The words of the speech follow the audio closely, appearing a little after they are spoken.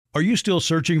Are you still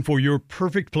searching for your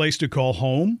perfect place to call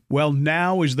home? Well,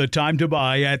 now is the time to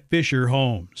buy at Fisher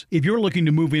Homes. If you're looking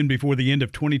to move in before the end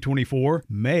of 2024,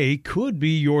 May could be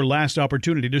your last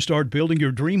opportunity to start building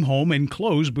your dream home and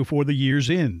close before the year's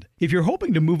end. If you're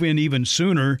hoping to move in even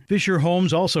sooner, Fisher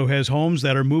Homes also has homes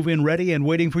that are move-in ready and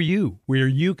waiting for you, where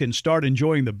you can start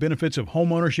enjoying the benefits of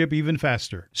homeownership even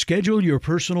faster. Schedule your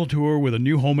personal tour with a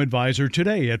new home advisor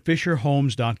today at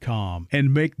FisherHomes.com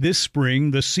and make this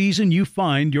spring the season you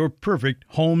find your perfect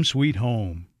home sweet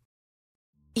home.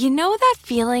 You know that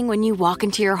feeling when you walk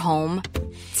into your home,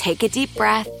 take a deep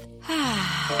breath,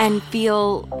 and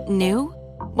feel new?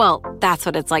 Well, that's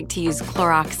what it's like to use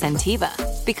Clorox Scentiva.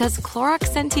 Because Clorox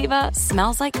Scentiva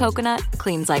smells like coconut,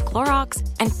 cleans like Clorox,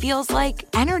 and feels like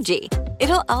energy.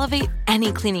 It'll elevate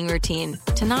any cleaning routine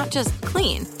to not just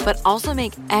clean, but also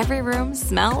make every room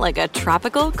smell like a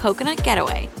tropical coconut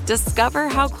getaway. Discover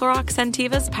how Clorox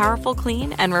Scentiva's powerful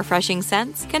clean and refreshing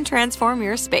scents can transform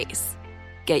your space.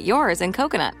 Get yours in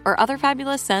coconut or other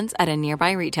fabulous scents at a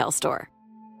nearby retail store.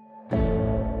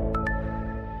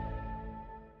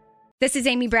 This is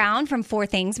Amy Brown from 4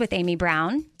 Things with Amy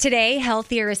Brown. Today,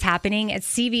 healthier is happening at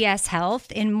CVS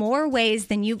Health in more ways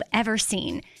than you've ever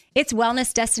seen. It's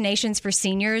wellness destinations for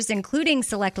seniors, including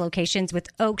select locations with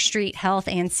Oak Street Health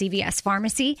and CVS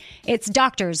Pharmacy. It's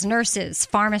doctors, nurses,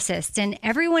 pharmacists, and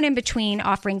everyone in between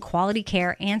offering quality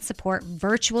care and support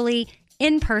virtually,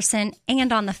 in person,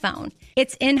 and on the phone.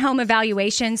 It's in-home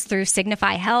evaluations through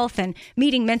Signify Health and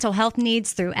meeting mental health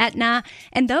needs through Aetna.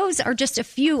 And those are just a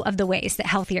few of the ways that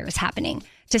healthier is happening.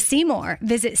 To see more,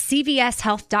 visit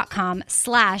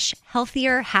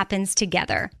cvshealth.com/healthier happens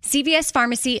together. CVS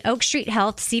Pharmacy, Oak Street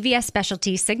Health, CVS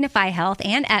Specialty, Signify Health,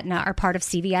 and Aetna are part of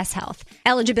CVS Health.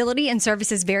 Eligibility and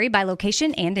services vary by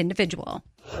location and individual.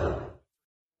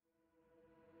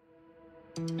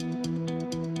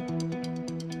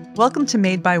 Welcome to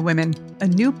Made by Women, a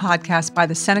new podcast by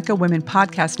the Seneca Women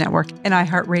Podcast Network and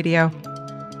iHeartRadio.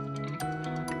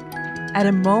 At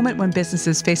a moment when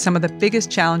businesses face some of the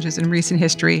biggest challenges in recent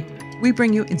history, we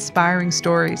bring you inspiring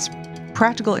stories,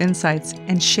 practical insights,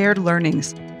 and shared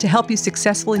learnings to help you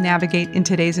successfully navigate in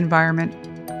today's environment.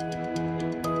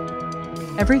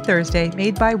 Every Thursday,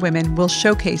 Made by Women will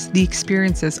showcase the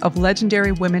experiences of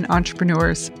legendary women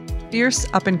entrepreneurs, fierce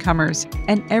up-and-comers,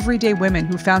 and everyday women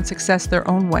who found success their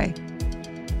own way.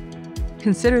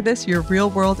 Consider this your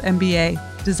real-world MBA,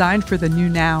 designed for the new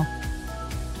now.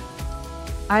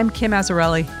 I'm Kim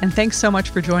Azzarelli, and thanks so much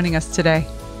for joining us today.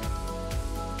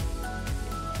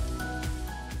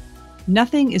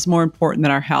 Nothing is more important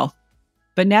than our health,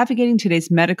 but navigating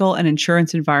today's medical and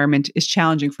insurance environment is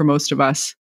challenging for most of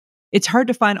us. It's hard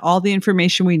to find all the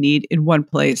information we need in one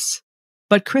place,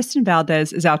 but Kristen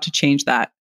Valdez is out to change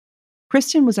that.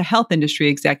 Kristen was a health industry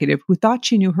executive who thought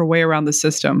she knew her way around the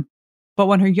system. But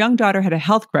when her young daughter had a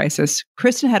health crisis,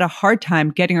 Kristen had a hard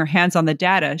time getting her hands on the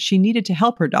data she needed to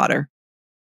help her daughter.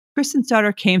 Kristen's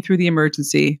daughter came through the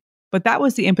emergency, but that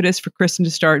was the impetus for Kristen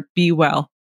to start Be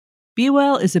Well. Be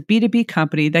Well is a B2B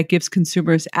company that gives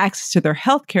consumers access to their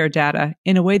healthcare data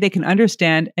in a way they can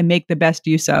understand and make the best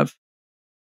use of.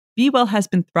 Be Well has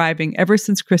been thriving ever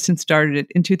since Kristen started it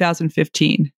in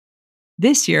 2015.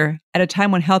 This year, at a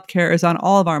time when healthcare is on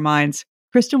all of our minds,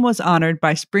 Kristen was honored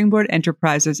by Springboard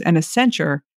Enterprises and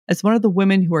Accenture as one of the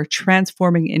women who are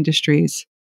transforming industries.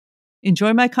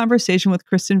 Enjoy my conversation with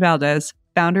Kristen Valdez,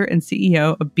 founder and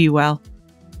CEO of Be Well.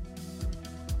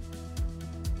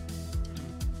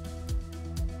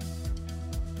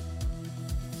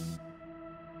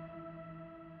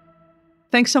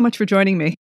 Thanks so much for joining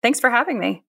me. Thanks for having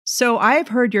me. So I've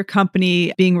heard your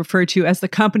company being referred to as the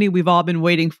company we've all been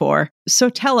waiting for. So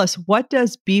tell us, what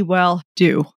does Be Well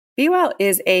do? Be Well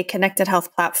is a connected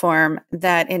health platform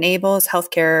that enables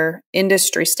healthcare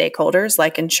industry stakeholders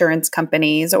like insurance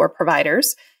companies or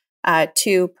providers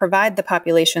to provide the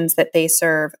populations that they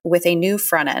serve with a new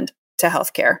front end to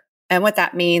healthcare. And what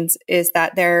that means is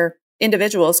that their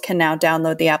individuals can now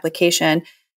download the application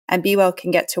and Be Well can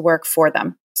get to work for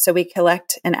them. So we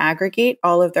collect and aggregate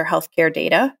all of their healthcare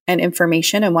data and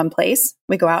information in one place.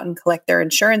 We go out and collect their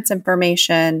insurance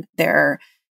information, their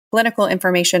clinical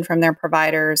information from their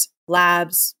providers,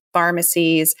 labs,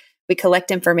 pharmacies. We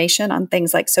collect information on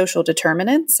things like social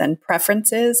determinants and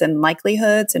preferences and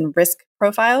likelihoods and risk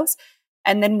profiles.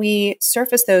 And then we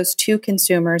surface those to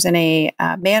consumers in a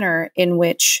manner in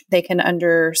which they can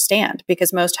understand,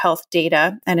 because most health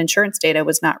data and insurance data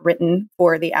was not written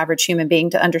for the average human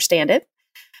being to understand it.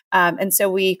 And so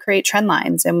we create trend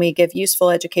lines and we give useful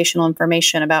educational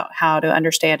information about how to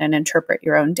understand and interpret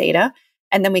your own data.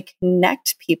 And then we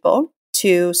connect people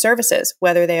to services,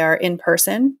 whether they are in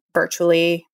person,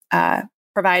 virtually,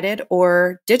 provided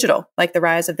or digital, like the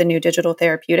rise of the new digital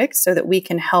therapeutics, so that we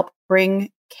can help bring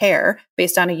care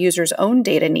based on a user's own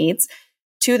data needs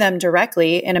to them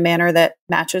directly in a manner that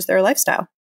matches their lifestyle.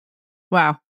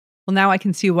 Wow. Well, now I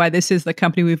can see why this is the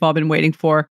company we've all been waiting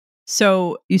for.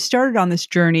 So you started on this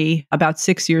journey about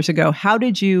 6 years ago. How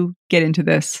did you get into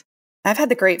this? I've had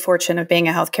the great fortune of being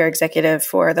a healthcare executive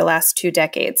for the last 2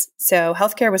 decades. So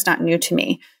healthcare was not new to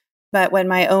me. But when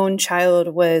my own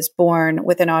child was born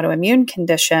with an autoimmune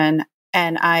condition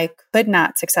and I could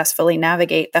not successfully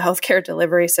navigate the healthcare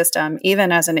delivery system,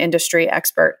 even as an industry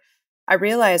expert, I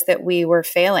realized that we were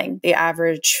failing the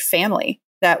average family,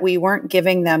 that we weren't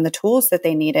giving them the tools that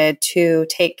they needed to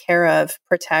take care of,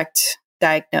 protect,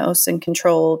 diagnose, and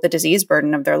control the disease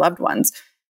burden of their loved ones.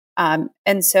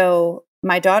 And so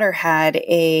my daughter had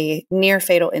a near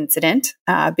fatal incident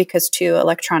because 2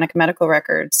 electronic medical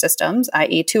record systems,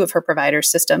 i.e. 2 of her provider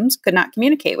systems, could not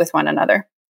communicate with one another.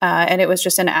 And it was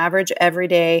just an average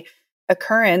everyday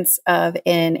occurrence of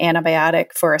an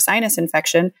antibiotic for a sinus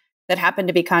infection that happened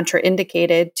to be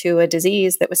contraindicated to a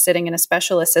disease that was sitting in a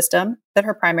specialist system that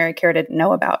her primary care didn't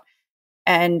know about.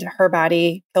 And her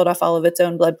body killed off all of its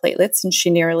own blood platelets and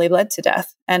she nearly bled to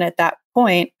death. And at that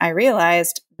point, I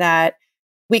realized that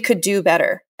we could do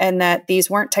better and that these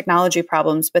weren't technology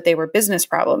problems, but they were business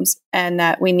problems, and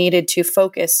that we needed to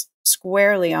focus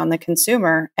squarely on the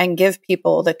consumer and give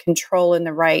people the control and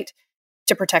the right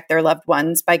to protect their loved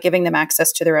ones by giving them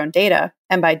access to their own data.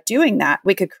 And by doing that,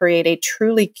 we could create a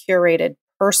truly curated,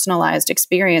 personalized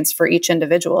experience for each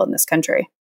individual in this country.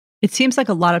 It seems like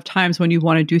a lot of times when you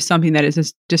want to do something that is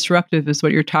as disruptive as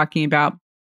what you're talking about,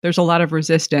 there's a lot of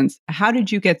resistance. How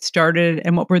did you get started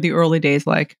and what were the early days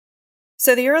like?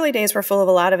 So the early days were full of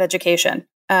a lot of education.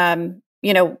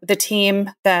 The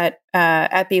team that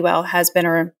at Be Well has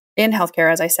been in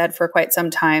healthcare, as I said, for quite some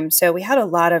time. So we had a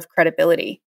lot of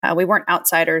credibility. We weren't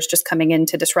outsiders just coming in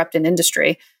to disrupt an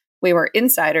industry. We were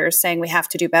insiders saying we have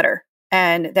to do better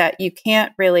and that you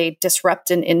can't really disrupt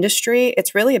an industry.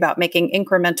 It's really about making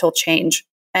incremental change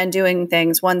and doing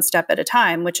things one step at a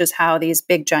time, which is how these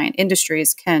big giant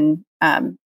industries can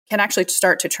actually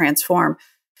start to transform.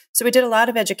 So we did a lot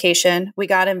of education. We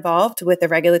got involved with the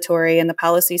regulatory and the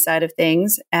policy side of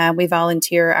things. And we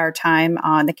volunteer our time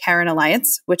on the Karen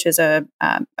Alliance, which is a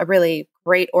really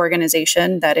great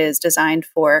organization that is designed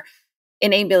for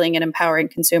enabling and empowering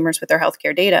consumers with their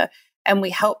healthcare data. And we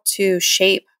help to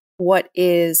shape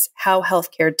how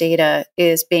healthcare data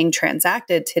is being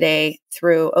transacted today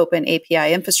through open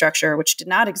API infrastructure, which did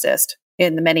not exist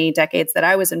in the many decades that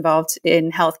I was involved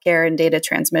in healthcare and data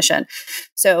transmission.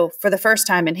 So for the first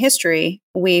time in history,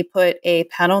 we put a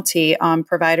penalty on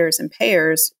providers and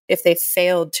payers if they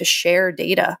failed to share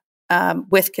data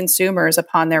with consumers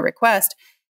upon their request.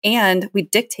 And we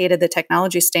dictated the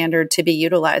technology standard to be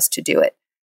utilized to do it.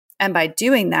 And by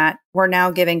doing that, we're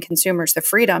now giving consumers the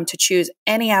freedom to choose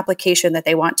any application that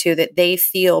they want to, that they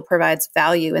feel provides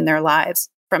value in their lives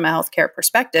from a healthcare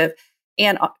perspective,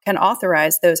 and can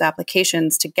authorize those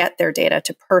applications to get their data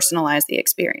to personalize the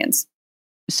experience.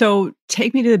 So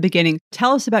take me to the beginning.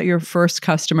 Tell us about your first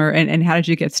customer and how did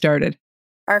you get started?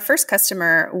 Our first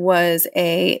customer was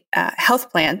a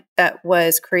health plan that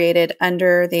was created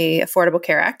under the Affordable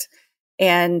Care Act.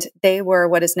 And they were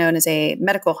what is known as a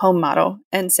medical home model.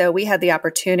 And so we had the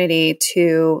opportunity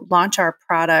to launch our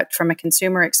product from a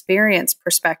consumer experience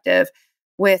perspective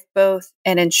with both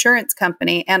an insurance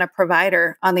company and a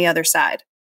provider on the other side,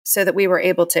 so that we were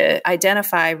able to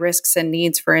identify risks and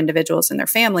needs for individuals and their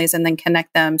families and then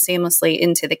connect them seamlessly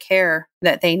into the care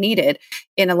that they needed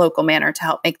in a local manner to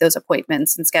help make those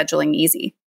appointments and scheduling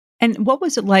easy. And what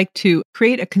was it like to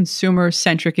create a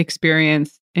consumer-centric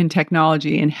experience in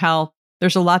technology and health?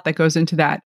 There's a lot that goes into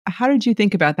that. How did you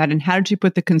think about that? And how did you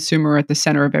put the consumer at the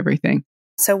center of everything?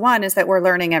 So one is that we're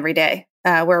learning every day.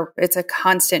 It's a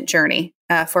constant journey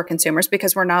for consumers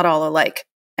because we're not all alike.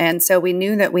 And so we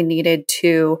knew that we needed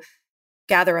to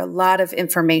gather a lot of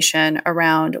information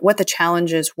around what the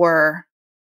challenges were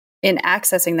in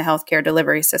accessing the healthcare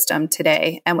delivery system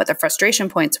today and what the frustration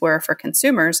points were for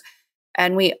consumers.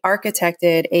 And we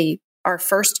architected our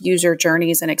first user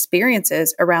journeys and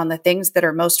experiences around the things that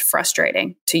are most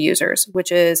frustrating to users,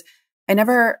 which is, I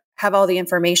never have all the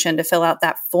information to fill out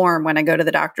that form when I go to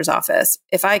the doctor's office.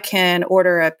 If I can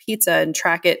order a pizza and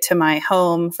track it to my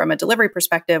home from a delivery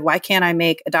perspective, why can't I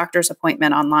make a doctor's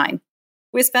appointment online?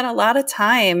 We spent a lot of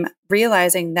time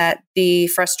realizing that the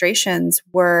frustrations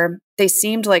they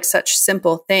seemed like such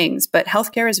simple things, but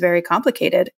healthcare is very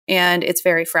complicated and it's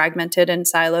very fragmented and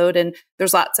siloed, and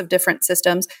there's lots of different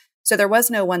systems. So there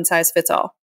was no one size fits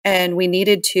all. And we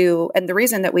needed to, and the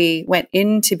reason that we went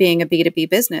into being a B2B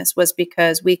business was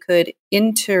because we could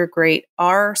integrate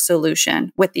our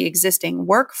solution with the existing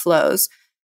workflows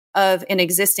of an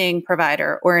existing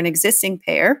provider or an existing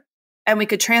payer. And we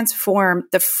could transform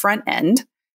the front end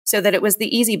so that it was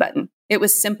the easy button. It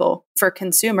was simple for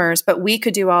consumers, but we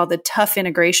could do all the tough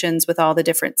integrations with all the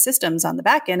different systems on the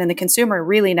back end, and the consumer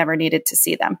really never needed to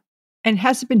see them. And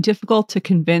has it been difficult to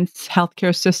convince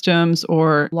healthcare systems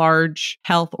or large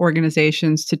health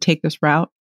organizations to take this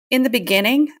route? In the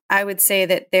beginning, I would say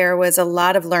that there was a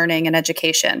lot of learning and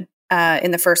education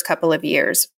in the first couple of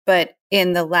years. But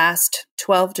in the last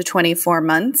 12 to 24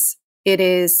 months, it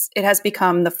has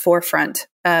become the forefront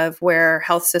of where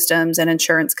health systems and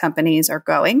insurance companies are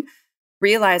going,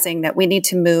 realizing that we need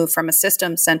to move from a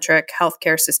system-centric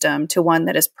healthcare system to one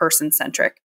that is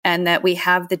person-centric, and that we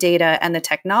have the data and the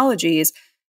technologies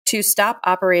to stop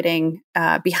operating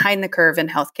behind the curve in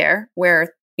healthcare,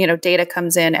 where data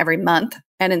comes in every month,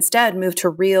 and instead move to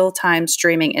real-time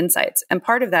streaming insights. And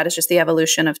part of that is just the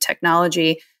evolution of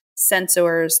technology,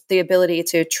 sensors, the ability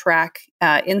to track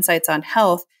insights on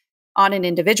health on an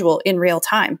individual in real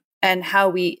time. And how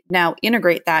we now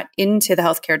integrate that into the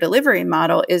healthcare delivery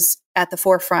model is at the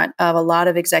forefront of a lot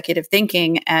of executive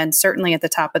thinking, and certainly at the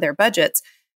top of their budgets,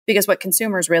 because what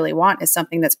consumers really want is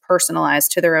something that's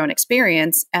personalized to their own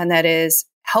experience and that is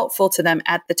helpful to them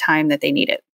at the time that they need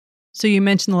it. So you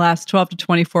mentioned the last 12 to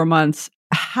 24 months.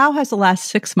 How has the last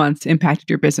 6 months impacted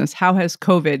your business? How has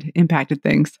COVID impacted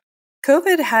things?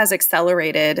 COVID has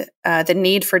accelerated the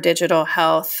need for digital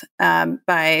health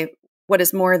by what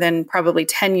is more than probably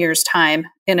 10 years' time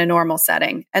in a normal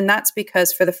setting. And that's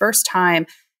because for the first time,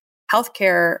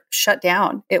 healthcare shut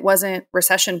down. It wasn't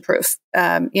recession-proof.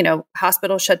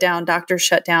 Hospitals shut down, doctors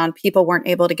shut down, people weren't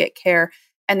able to get care.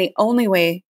 And the only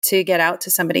way to get out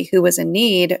to somebody who was in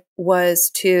need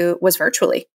was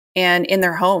virtually and in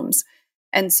their homes.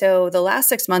 And so the last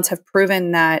 6 months have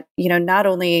proven that, not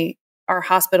only are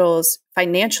hospitals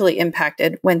financially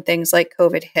impacted when things like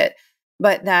COVID hit,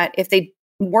 but that if they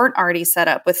weren't already set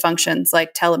up with functions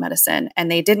like telemedicine, and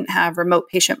they didn't have remote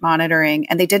patient monitoring,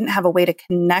 and they didn't have a way to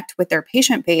connect with their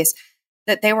patient base,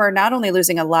 that they were not only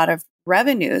losing a lot of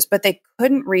revenues, but they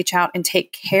couldn't reach out and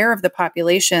take care of the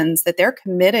populations that they're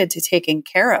committed to taking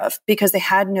care of because they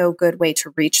had no good way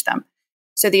to reach them.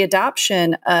 So the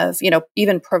adoption of,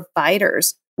 even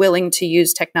providers willing to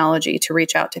use technology to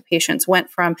reach out to patients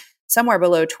went from somewhere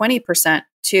below 20%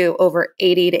 to over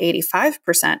 80 to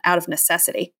 85% out of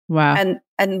necessity. Wow.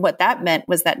 And what that meant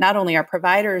was that not only are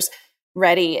providers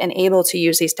ready and able to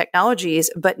use these technologies,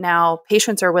 but now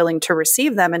patients are willing to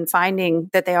receive them and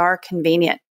finding that they are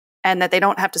convenient and that they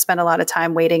don't have to spend a lot of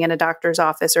time waiting in a doctor's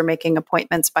office or making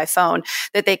appointments by phone,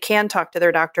 that they can talk to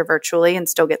their doctor virtually and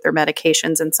still get their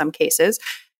medications in some cases.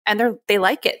 And they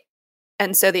like it.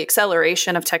 And so the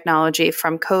acceleration of technology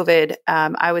from COVID,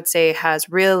 I would say, has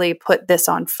really put this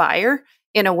on fire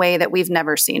in a way that we've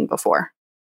never seen before.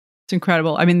 It's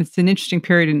incredible. I mean, it's an interesting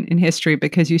period in history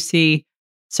because you see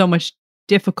so much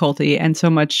difficulty and so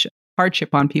much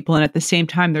hardship on people. And at the same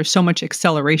time, there's so much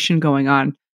acceleration going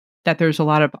on that there's a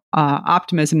lot of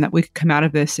optimism that we could come out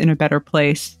of this in a better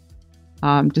place,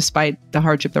 despite the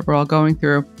hardship that we're all going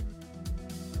through.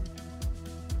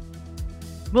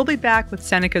 We'll be back with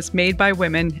Seneca's Made by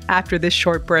Women after this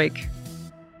short break.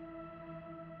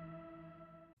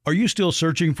 Are you still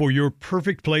searching for your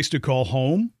perfect place to call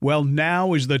home? Well,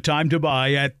 now is the time to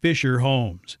buy at Fisher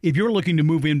Homes. If you're looking to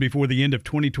move in before the end of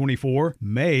 2024,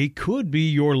 May could be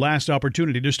your last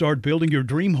opportunity to start building your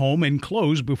dream home and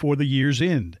close before the year's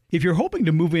end. If you're hoping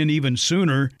to move in even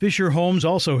sooner, Fisher Homes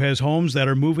also has homes that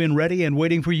are move-in ready and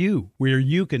waiting for you, where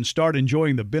you can start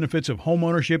enjoying the benefits of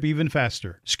homeownership even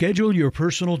faster. Schedule your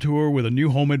personal tour with a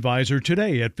new home advisor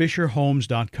today at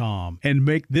FisherHomes.com and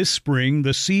make this spring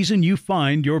the season you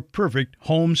find your perfect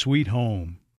home sweet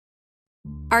home.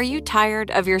 Are you tired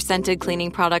of your scented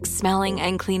cleaning products smelling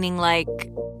and cleaning like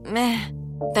meh?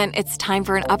 Then it's time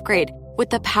for an upgrade with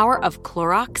the power of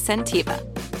Clorox Scentiva.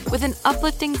 With an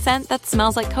uplifting scent that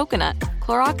smells like coconut,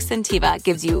 Clorox Scentiva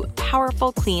gives you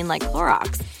powerful clean like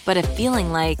Clorox, but a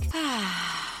feeling like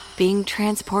being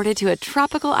transported to a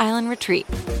tropical island retreat.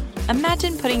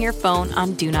 Imagine putting your phone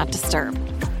on Do Not Disturb,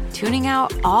 tuning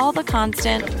out all the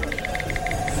constant,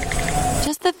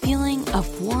 just the feeling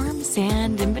of warm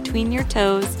sand in between your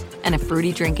toes and a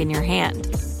fruity drink in your hand.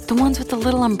 The ones with the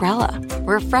little umbrella.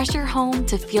 Refresh your home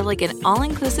to feel like an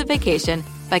all-inclusive vacation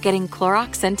by getting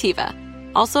Clorox Scentiva.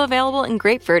 Also available in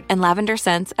grapefruit and lavender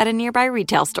scents at a nearby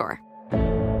retail store.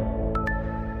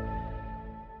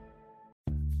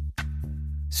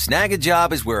 Snag a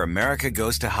job is where America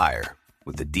goes to hire,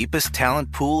 with the deepest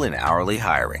talent pool in hourly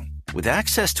hiring. With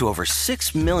access to over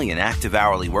 6 million active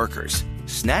hourly workers,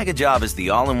 Snag-a-Job is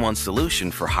the all-in-one solution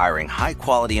for hiring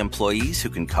high-quality employees who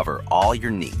can cover all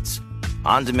your needs.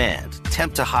 On demand,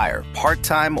 temp to hire,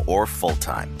 part-time or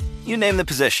full-time. You name the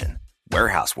position.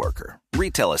 Warehouse worker,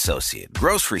 retail associate,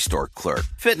 grocery store clerk,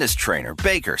 fitness trainer,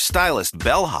 baker, stylist,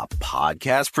 bellhop,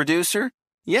 podcast producer.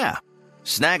 Yeah,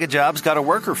 Snag-a-Job's got a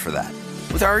worker for that.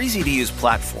 With our easy-to-use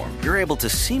platform, you're able to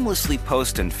seamlessly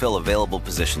post and fill available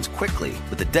positions quickly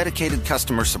with a dedicated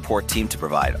customer support team to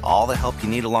provide all the help you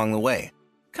need along the way.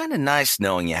 Kind of nice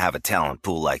knowing you have a talent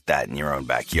pool like that in your own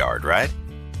backyard, right?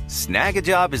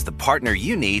 Snag-a-Job is the partner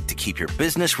you need to keep your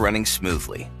business running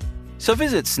smoothly. So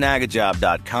visit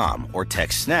snagajob.com or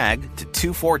text snag to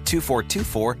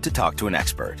 242424 to talk to an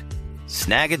expert.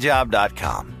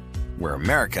 Snagajob.com, where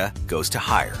America goes to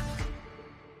hire.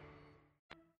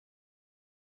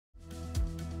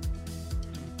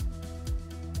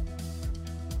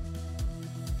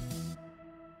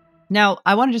 Now,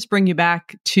 I want to just bring you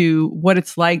back to what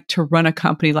it's like to run a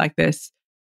company like this.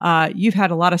 You've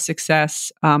had a lot of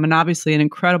success and obviously an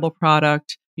incredible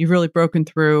product. You've really broken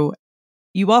through.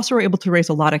 You also were able to raise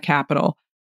a lot of capital.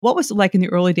 What was it like in the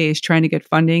early days trying to get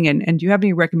funding? And do you have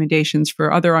any recommendations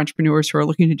for other entrepreneurs who are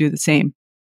looking to do the same?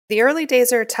 The early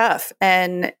days are tough.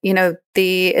 And,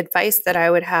 the advice that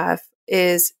I would have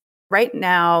is right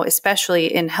now, especially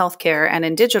in healthcare and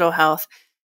in digital health,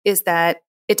 is that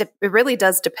it really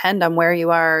does depend on where you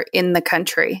are in the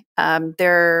country.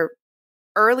 Their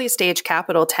early stage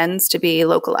capital tends to be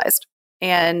localized.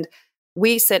 And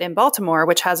we sit in Baltimore,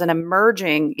 which has an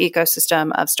emerging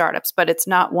ecosystem of startups, but it's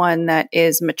not one that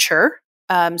is mature.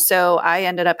 So I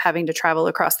ended up having to travel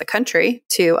across the country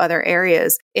to other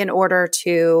areas in order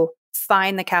to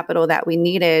find the capital that we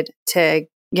needed to,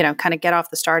 kind of get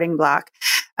off the starting block.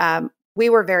 We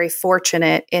were very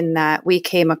fortunate in that we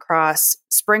came across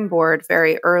Springboard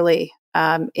very early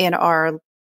in our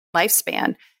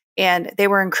lifespan. And they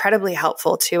were incredibly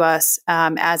helpful to us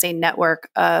as a network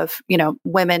of,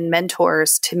 women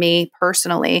mentors to me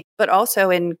personally, but also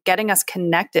in getting us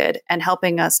connected and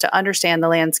helping us to understand the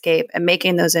landscape and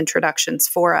making those introductions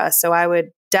for us. So I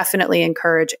would definitely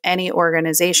encourage any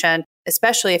organization,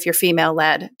 especially if you're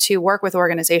female-led, to work with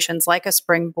organizations like a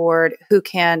Springboard who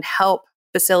can help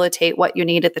facilitate what you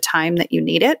need at the time that you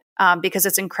need it, because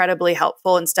it's incredibly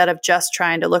helpful instead of just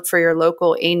trying to look for your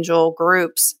local angel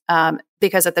groups.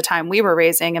 Because at the time we were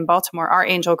raising in Baltimore, our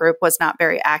angel group was not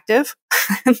very active.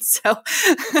 And so,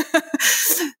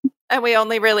 and we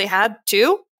only really had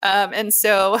two. It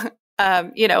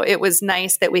was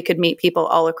nice that we could meet people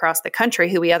all across the country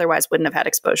who we otherwise wouldn't have had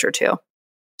exposure to.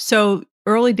 So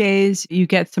early days, you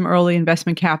get some early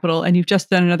investment capital, and you've just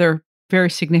done another very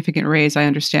significant raise, I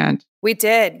understand. We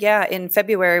did. Yeah. In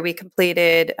February, we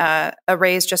completed a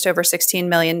raise just over $16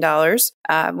 million.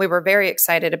 We were very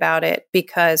excited about it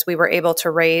because we were able to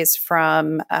raise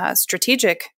from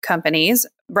strategic companies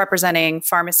representing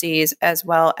pharmacies as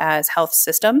well as health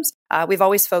systems. We've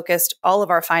always focused all of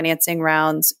our financing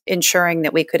rounds ensuring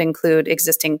that we could include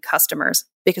existing customers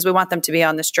because we want them to be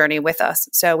on this journey with us.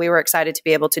 So we were excited to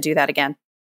be able to do that again.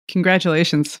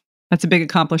 Congratulations. That's a big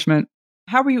accomplishment.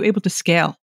 How were you able to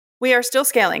scale? We are still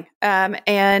scaling,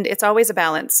 and it's always a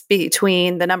balance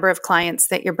between the number of clients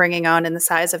that you're bringing on and the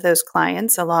size of those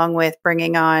clients, along with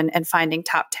bringing on and finding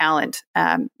top talent.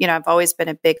 I've always been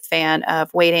a big fan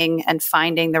of waiting and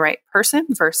finding the right person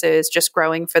versus just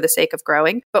growing for the sake of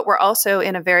growing. But we're also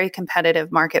in a very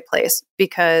competitive marketplace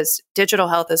because digital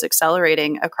health is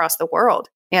accelerating across the world.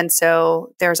 And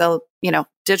so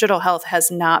digital health has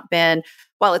not been,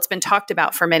 while it's been talked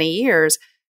about for many years,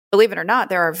 believe it or not,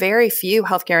 there are very few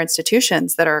healthcare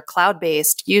institutions that are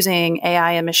cloud-based using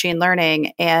AI and machine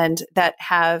learning and that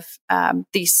have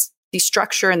the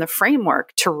structure and the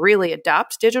framework to really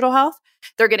adopt digital health.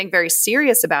 They're getting very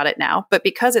serious about it now, but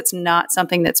because it's not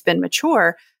something that's been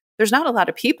mature, there's not a lot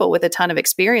of people with a ton of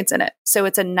experience in it. So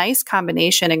it's a nice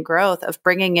combination and growth of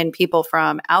bringing in people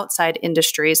from outside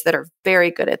industries that are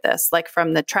very good at this, like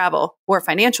from the travel or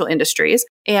financial industries.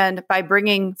 And by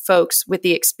bringing folks with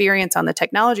the experience on the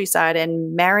technology side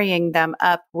and marrying them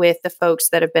up with the folks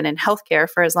that have been in healthcare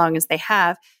for as long as they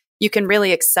have, you can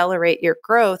really accelerate your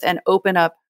growth and open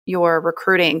up your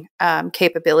recruiting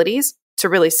capabilities to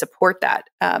really support that.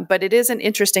 But it is an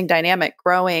interesting dynamic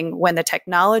growing when the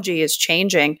technology is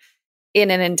changing in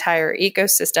an entire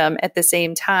ecosystem at the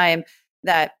same time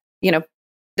that,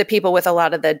 the people with a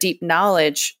lot of the deep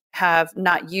knowledge have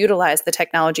not utilized the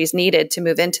technologies needed to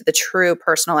move into the true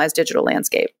personalized digital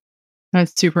landscape.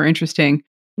 That's super interesting.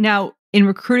 Now, in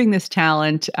recruiting this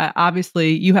talent,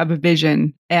 obviously you have a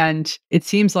vision, and it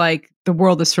seems like the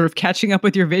world is sort of catching up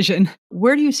with your vision.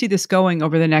 Where do you see this going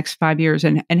over the next 5 years,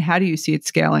 and how do you see it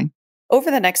scaling? Over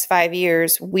the next 5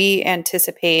 years, we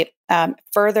anticipate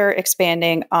further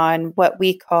expanding on what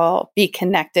we call Be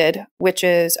Connected, which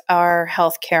is our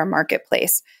healthcare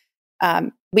marketplace.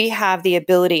 We have the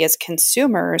ability as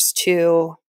consumers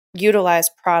to utilize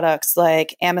products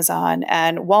like Amazon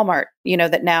and Walmart,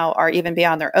 that now are even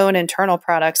beyond their own internal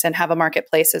products and have a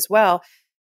marketplace as well.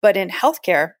 But in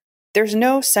healthcare, there's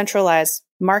no centralized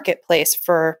marketplace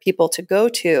for people to go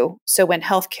to. So when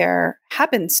healthcare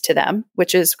happens to them,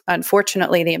 which is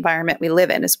unfortunately the environment we live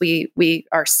in, is we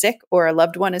are sick, or a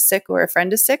loved one is sick, or a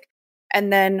friend is sick.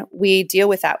 And then we deal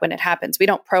with that when it happens. We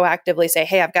don't proactively say,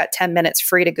 hey, I've got 10 minutes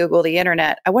free to Google the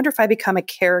internet. I wonder if I become a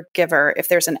caregiver, if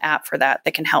there's an app for that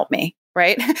can help me,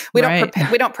 right? We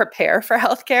don't prepare for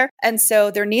healthcare. And so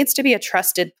there needs to be a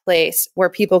trusted place where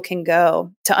people can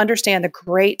go to understand the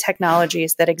great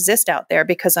technologies that exist out there,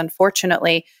 because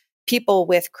unfortunately, people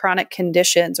with chronic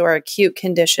conditions or acute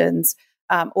conditions,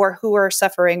 or who are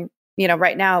suffering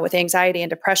right now with anxiety and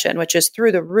depression, which is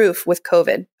through the roof with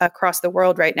COVID across the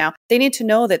world right now, they need to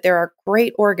know that there are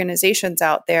great organizations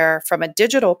out there from a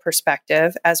digital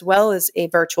perspective as well as a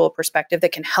virtual perspective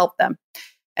that can help them.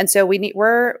 And so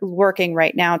we're working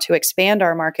right now to expand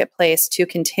our marketplace to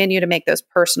continue to make those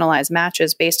personalized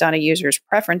matches based on a user's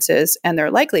preferences and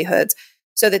their likelihoods,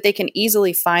 so that they can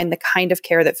easily find the kind of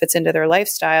care that fits into their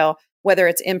lifestyle, whether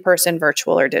it's in person,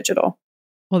 virtual, or digital.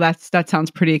 Well, that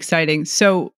sounds pretty exciting.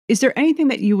 So is there anything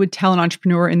that you would tell an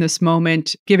entrepreneur in this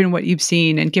moment, given what you've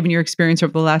seen and given your experience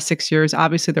over the last 6 years?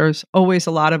 Obviously, there's always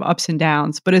a lot of ups and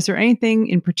downs, but is there anything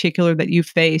in particular that you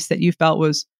faced that you felt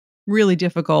was really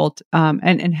difficult?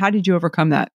 And how did you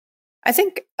overcome that? I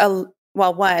think,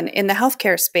 one, in the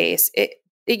healthcare space, it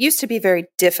used to be very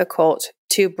difficult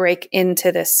to break into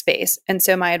this space. And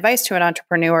so my advice to an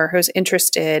entrepreneur who's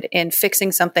interested in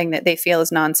fixing something that they feel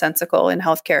is nonsensical in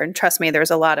healthcare, and trust me,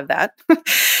 there's a lot of that,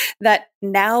 that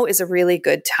now is a really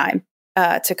good time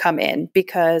to come in,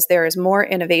 because there is more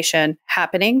innovation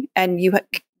happening and you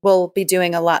will be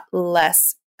doing a lot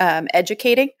less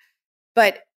educating,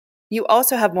 but you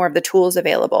also have more of the tools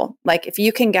available. Like if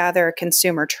you can gather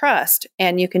consumer trust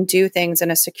and you can do things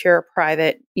in a secure,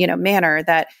 private, manner,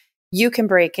 that you can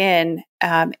break in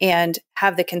and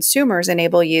have the consumers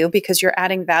enable you, because you're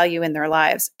adding value in their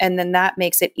lives. And then that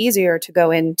makes it easier to go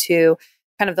into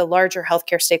kind of the larger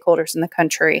healthcare stakeholders in the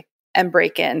country and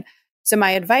break in. So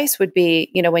my advice would be,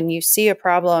 when you see a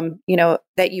problem,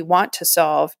 that you want to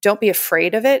solve, don't be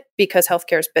afraid of it, because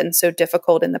healthcare has been so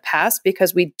difficult in the past,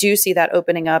 because we do see that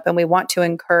opening up, and we want to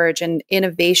encourage an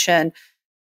innovation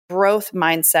growth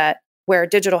mindset where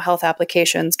digital health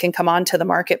applications can come onto the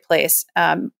marketplace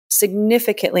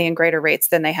significantly in greater rates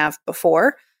than they have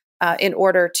before, in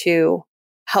order to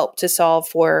help to solve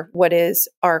for what is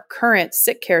our current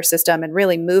sick care system and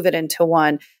really move it into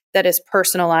one that is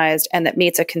personalized and that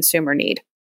meets a consumer need.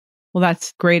 Well,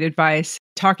 that's great advice.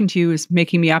 Talking to you is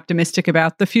making me optimistic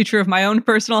about the future of my own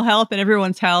personal health and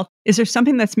everyone's health. Is there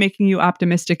something that's making you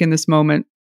optimistic in this moment?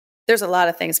 There's a lot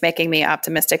of things making me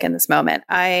optimistic in this moment.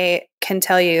 I can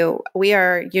tell you we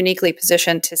are uniquely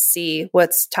positioned to see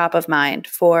what's top of mind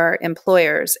for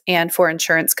employers and for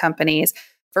insurance companies,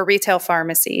 for retail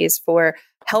pharmacies, for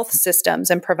health systems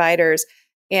and providers.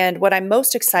 And what I'm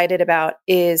most excited about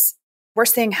is we're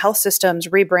seeing health systems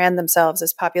rebrand themselves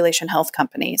as population health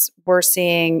companies. We're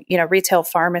seeing, retail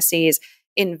pharmacies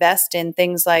invest in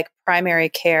things like primary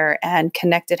care and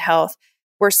connected health.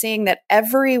 We're seeing that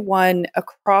everyone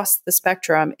across the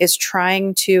spectrum is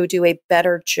trying to do a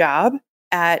better job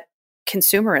at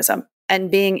consumerism and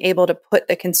being able to put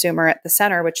the consumer at the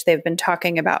center, which they've been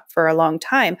talking about for a long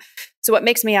time. So what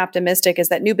makes me optimistic is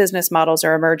that new business models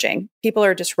are emerging. People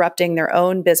are disrupting their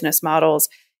own business models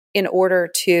in order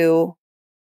to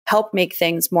help make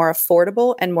things more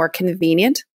affordable and more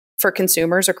convenient for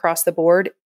consumers across the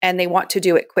board. And they want to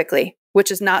do it quickly,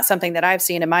 which is not something that I've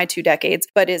seen in my 2 decades,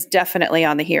 but is definitely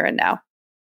on the here and now.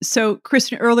 So,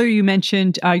 Kristen, earlier you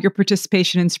mentioned your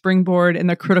participation in Springboard and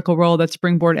the critical role that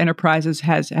Springboard Enterprises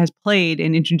has played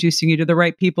in introducing you to the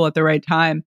right people at the right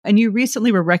time. And you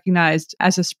recently were recognized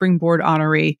as a Springboard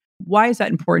honoree. Why is that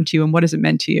important to you, and what has it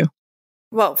meant to you?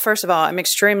 Well, first of all, I'm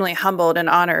extremely humbled and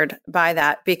honored by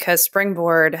that, because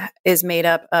Springboard is made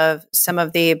up of some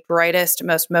of the brightest,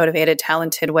 most motivated,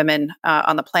 talented women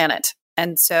on the planet.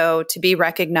 And so to be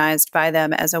recognized by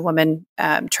them as a woman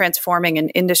transforming an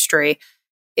industry,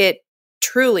 it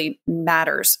truly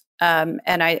matters. And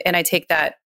I take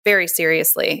that very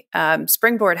seriously.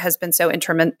 Springboard has been so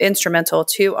instrumental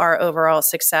to our overall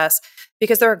success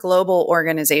because they're a global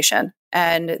organization.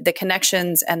 And the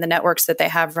connections and the networks that they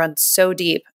have run so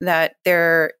deep that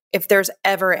if there's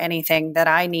ever anything that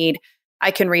I need,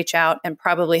 I can reach out and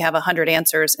probably have 100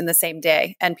 answers in the same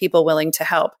day and people willing to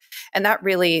help. And that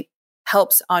really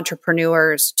helps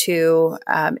entrepreneurs to,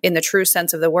 in the true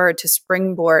sense of the word, to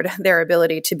springboard their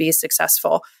ability to be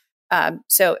successful.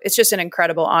 So it's just an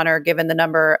incredible honor given the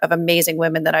number of amazing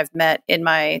women that I've met in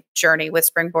my journey with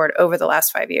Springboard over the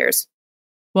last 5 years.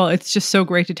 Well, it's just so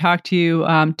great to talk to you,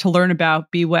 to learn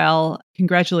about Be Well.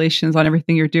 Congratulations on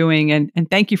everything you're doing. And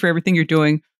thank you for everything you're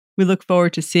doing. We look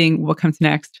forward to seeing what comes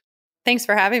next. Thanks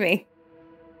for having me.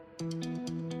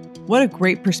 What a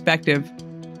great perspective.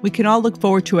 We can all look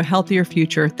forward to a healthier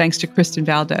future thanks to Kristen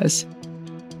Valdez.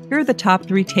 Here are the top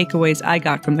 3 takeaways I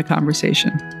got from the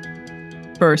conversation.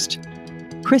 First,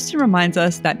 Kristen reminds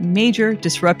us that major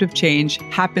disruptive change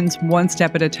happens one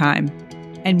step at a time,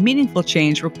 and meaningful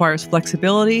change requires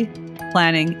flexibility,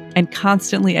 planning, and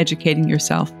constantly educating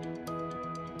yourself.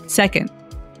 Second,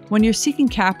 when you're seeking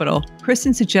capital,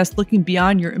 Kristen suggests looking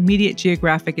beyond your immediate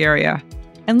geographic area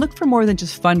and look for more than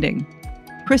just funding.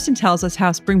 Kristen tells us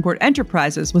how Springboard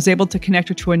Enterprises was able to connect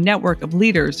her to a network of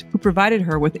leaders who provided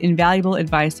her with invaluable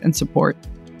advice and support.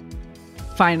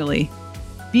 Finally,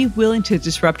 be willing to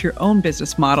disrupt your own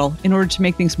business model in order to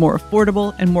make things more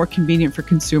affordable and more convenient for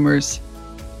consumers.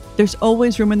 There's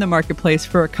always room in the marketplace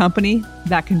for a company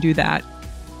that can do that.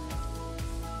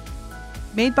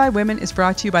 Made by Women is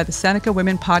brought to you by the Seneca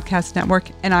Women Podcast Network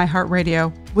and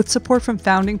iHeartRadio, with support from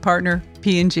founding partner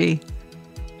P&G.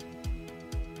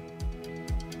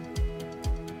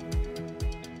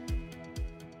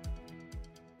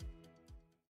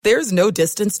 There's no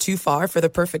distance too far for the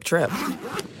perfect trip.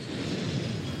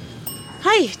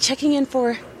 Hi, checking in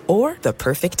for... Or the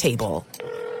perfect table.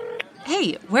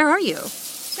 Hey, where are you?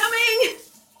 Coming!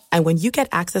 And when you get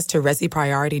access to Resi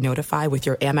Priority Notify with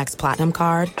your Amex Platinum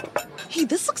card... Hey,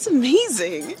 this looks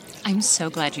amazing. I'm so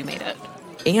glad you made it.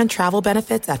 And travel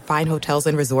benefits at fine hotels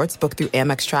and resorts booked through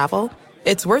Amex Travel,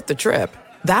 it's worth the trip.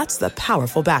 That's the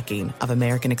powerful backing of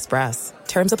American Express.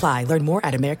 Terms apply. Learn more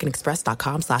at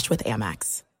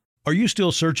americanexpress.com/withAmex. Are you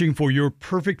still searching for your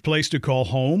perfect place to call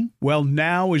home? Well,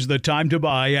 now is the time to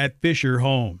buy at Fisher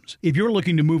Homes. If you're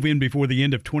looking to move in before the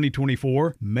end of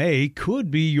 2024, May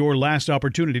could be your last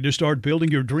opportunity to start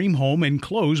building your dream home and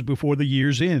close before the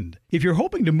year's end. If you're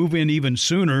hoping to move in even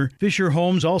sooner, Fisher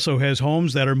Homes also has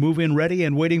homes that are move-in ready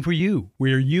and waiting for you,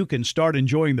 where you can start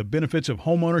enjoying the benefits of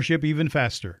homeownership even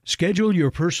faster. Schedule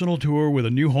your personal tour with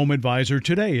a new home advisor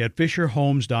today at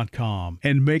FisherHomes.com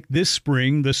and make this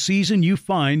spring the season you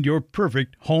find your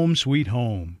perfect home sweet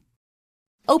home.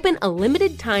 Open a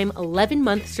limited-time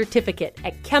 11-month certificate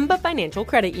at Kemba Financial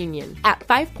Credit Union. At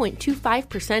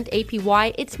 5.25%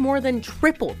 APY, it's more than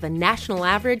triple the national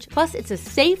average, plus it's a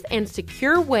safe and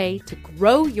secure way to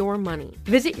grow your money.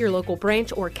 Visit your local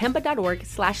branch or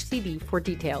kemba.org/CD for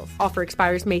details. Offer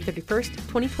expires May 31st,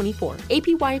 2024.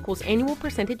 APY equals annual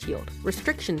percentage yield.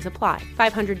 Restrictions apply.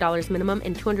 $500 minimum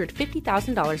and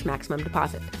 $250,000 maximum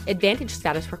deposit. Advantage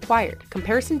status required.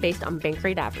 Comparison based on bank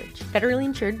rate average. Federally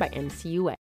insured by NCUA.